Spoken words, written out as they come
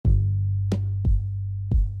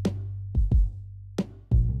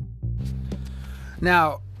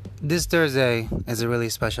Now, this Thursday is a really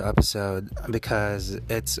special episode because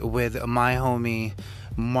it's with my homie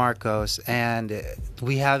Marcos, and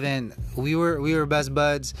we were best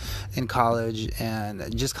buds in college,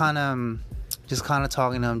 and just kind of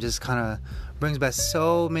talking to him just kind of brings back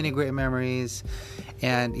so many great memories.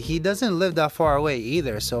 And he doesn't live that far away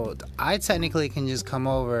either, so I technically can just come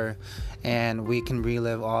over and we can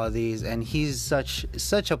relive all of these. And he's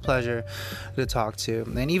such a pleasure to talk to.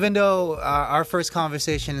 And even though our first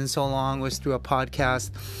conversation in so long was through a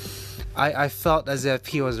podcast, I felt as if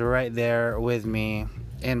he was right there with me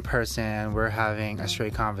in person. We're having a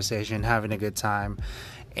straight conversation, having a good time,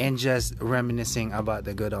 and just reminiscing about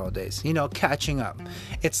the good old days. Catching up.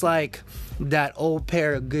 It's like that old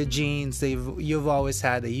pair of good jeans that you've always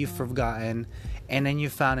had that you've forgotten, and then you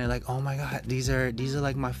found it like, oh my God, these are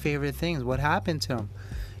like my favorite things. What happened to them?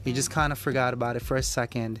 You just kind of forgot about it for a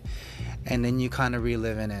second, and then you kind of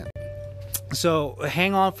reliving it. So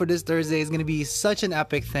hang on for this Thursday. It's going to be such an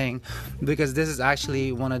epic thing because this is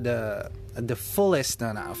actually one of the fullest,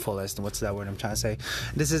 no, not fullest, what's that word I'm trying to say?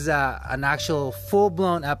 This is an actual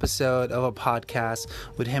full-blown episode of a podcast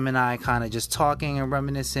with him and I kind of just talking and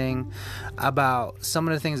reminiscing about some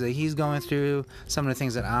of the things that he's going through, some of the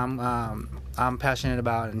things that I'm passionate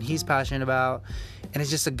about and he's passionate about. And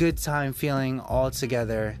it's just a good time feeling all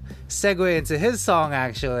together. Segue into his song,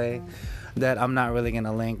 actually, that I'm not really going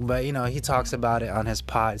to link, but he talks about it on his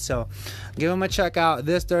pod. So give him a check out.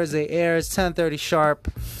 This Thursday airs 10:30 sharp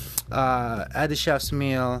at the Chef's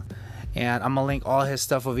Meal, and I'm gonna link all his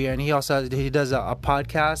stuff over here. And he does a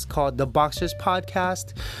podcast called The Boxers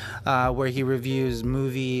Podcast, where he reviews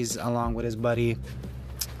movies along with his buddy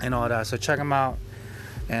and all that. So check him out,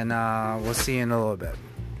 and we'll see you in a little bit.